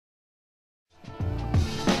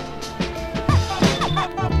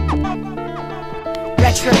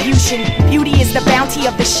retribution. Beauty is the bounty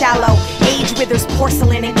of the shallow. Age withers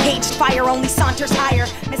porcelain, and caged fire only saunters higher.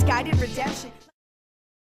 Misguided redemption.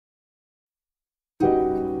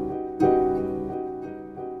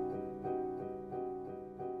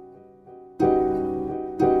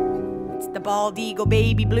 It's the bald eagle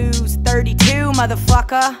baby blues, 32,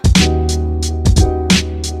 motherfucker.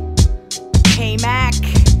 Kehmak,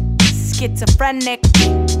 Skitsofrenic,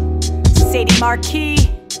 Sadie Marquis.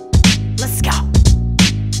 Let's go.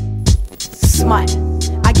 Smut,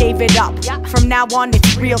 I gave it up. From now on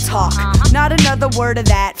it's real talk. Not another word of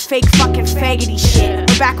that fake fucking faggoty shit.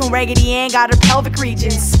 We're back when Raggedy Ann got her pelvic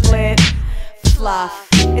region split. Fluff,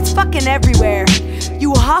 it's fucking everywhere.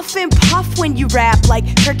 You huff and puff when you rap, like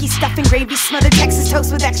turkey stuffing, gravy smothered Texas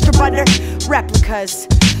toast with extra butter. Replicas,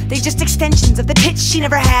 they just extensions of the tits she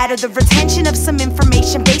never had, or the retention of some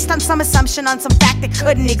information based on some assumption on some fact that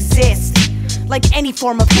couldn't exist. Like any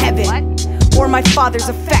form of heaven or my father's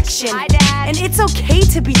affection. And it's okay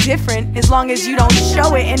to be different as long as you don't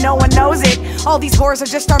show it and no one knows it. All these whores are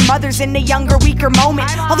just our mothers in a younger, weaker moment.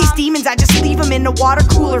 All these demons, I just leave them in a water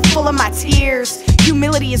cooler full of my tears.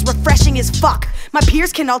 Humility is refreshing as fuck. My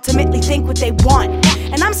peers can ultimately think what they want,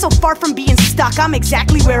 and I'm so far from being stuck, I'm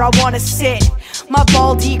exactly where I wanna sit. My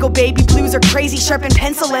bald eagle baby blues are crazy, sharpened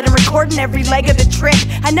pencil, let him recording every leg of the trip.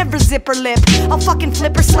 I never zip her lip, I'll fucking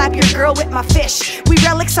flip or slap your girl with my fish. We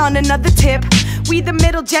relics on another tip. We the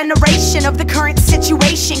middle generation of the current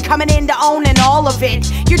situation, coming into owning all of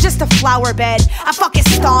it. You're just a flower bed, I fucking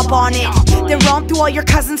stomp on it. Then romp through all your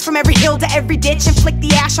cousins from every hill to every ditch and flick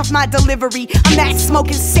the ash off my delivery. I'm that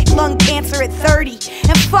smoking sick lung cancer at 30.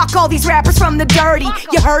 And fuck all these rappers from the dirty.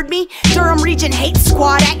 You heard me? Durham Region Hate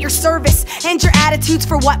Squad at your service. And your attitudes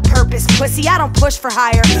for what purpose? Pussy, I don't push for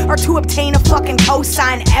hire or to obtain a fucking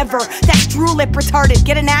cosign ever. That's drool lip retarded,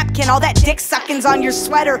 get a napkin, all that dick sucking's on your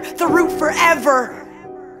sweater. The root forever.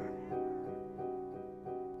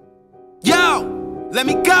 Yo, let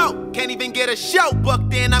me go. Can't even get a show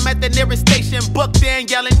booked in. I'm at the nearest station, booked in,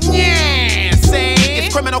 yelling, yeah, say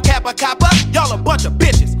it's criminal Kappa Kappa. Y'all a bunch of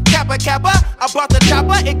bitches. Kappa Kappa, I brought the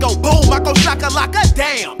chopper, it go boom, I go shaka laka,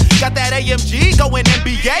 damn. Got that AMG going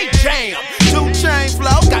NBA jam. 2 chain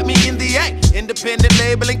flow, got me in the A. Independent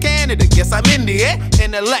label in Canada, guess I'm in the air.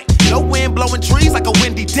 In LA, no wind blowing trees like a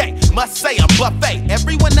windy day. Must say I'm buffet,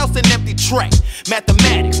 everyone else an empty tray.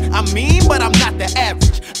 Mathematics, I'm mean, but I'm not the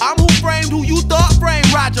average. I'm who framed who you thought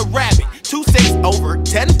framed Roger Rabbit. 2-6 over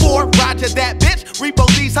 10-4, Roger that bitch. Repo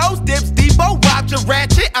these hoes, dips depot, Roger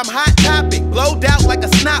ratchet. I'm hot topic, blowed out like a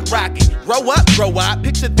snot rocket. Grow up,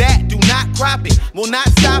 picture that, do not crop it. Will not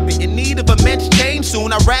stop it, in need of a men's change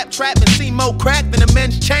soon. I rap, trap, and see more crack than a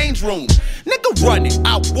men's change room. Nigga run it,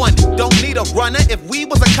 I want it, don't need a runner. If we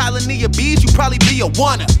was a colony of bees, you'd probably be a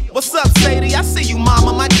oneer. What's up, Sadie? I see you,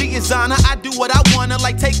 mama, my G is honor. I do what I wanna,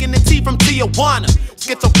 like taking the tea from Tijuana.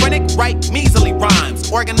 Schizophrenic, write measly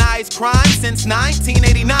rhymes. Organized crime since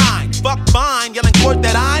 1989. Fuck fine, yelling court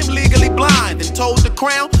that I'm legally blind. And told the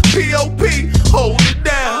crown, P.O.P., hold it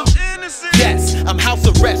down. Yes, I'm house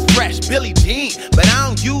arrest, fresh, Billy Jean. But I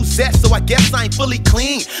don't use that, so I guess I ain't fully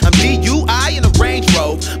clean. I'm DUI in a Range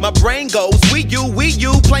Rover. My brain goes, we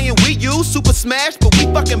you, playing Wii U, Super Smash, but we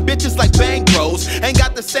fucking bitches like Bang Bros. Ain't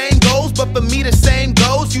got the same goals, but for me the same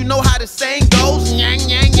goes. You know how the saying goes, yang,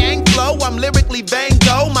 yang, yang flow. I'm lyrically Van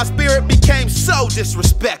Gogh, my spirit became so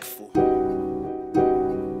disrespectful.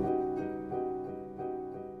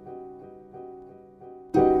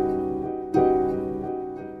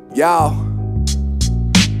 Yo,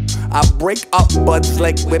 I break up buds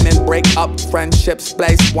like women break up friendships.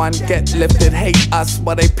 Blaze one, get lifted, hate us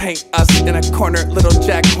while they paint us in a corner. Little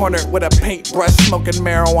Jack Horner with a paintbrush, smoking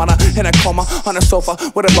marijuana in a coma on a sofa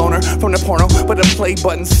with a boner from the porno. But the play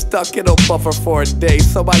button stuck, it'll buffer for a day.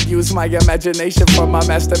 So I use my imagination for my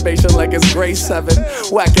masturbation like it's grade 7.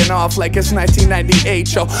 Whacking off like it's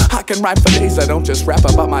 1998. Yo, I can rhyme for days, I don't just rap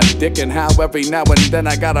about my dick and how every now and then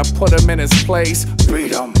I gotta put him in his place.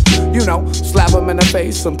 Beat him, you know, slap him in the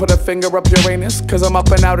face and put a finger up Uranus, cause I'm up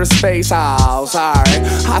in outer space. Oh, sorry,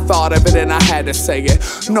 I thought of it and I had to say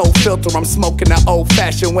it. No filter, I'm smoking the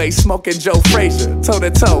old-fashioned way. Smoking Joe Frazier,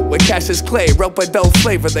 toe-to-toe with Cassius Clay. Rope-a-dough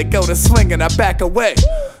flavor, they go to swing and I back away.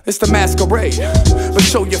 It's the masquerade, but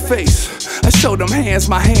show your face. I show them hands,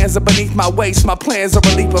 my hands are beneath my waist. My plans are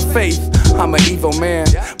a leap of faith. I'm an evil man,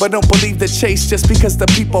 but don't believe the chase just because the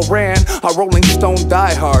people ran. A Rolling Stone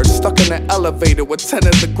diehard, stuck in an elevator with 10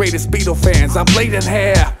 of the greatest Beatle fans. I'm blading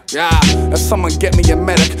hair. Yeah, if someone get me a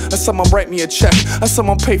medic, or someone write me a check, or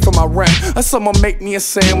someone pay for my rent, or someone make me a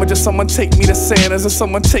sandwich, or someone take me to Santa's, or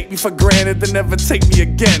someone take me for granted, then never take me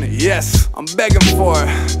again. Yes, I'm begging for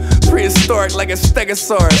it. Prehistoric like a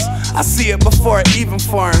stegosaurus. I see it before it even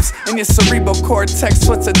forms. In your cerebral cortex,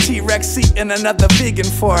 what's a T-Rex eating another vegan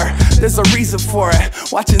for? There's a reason for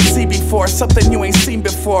it. Watching CB4, something you ain't seen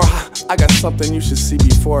before. I got something you should see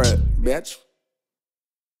before it, bitch.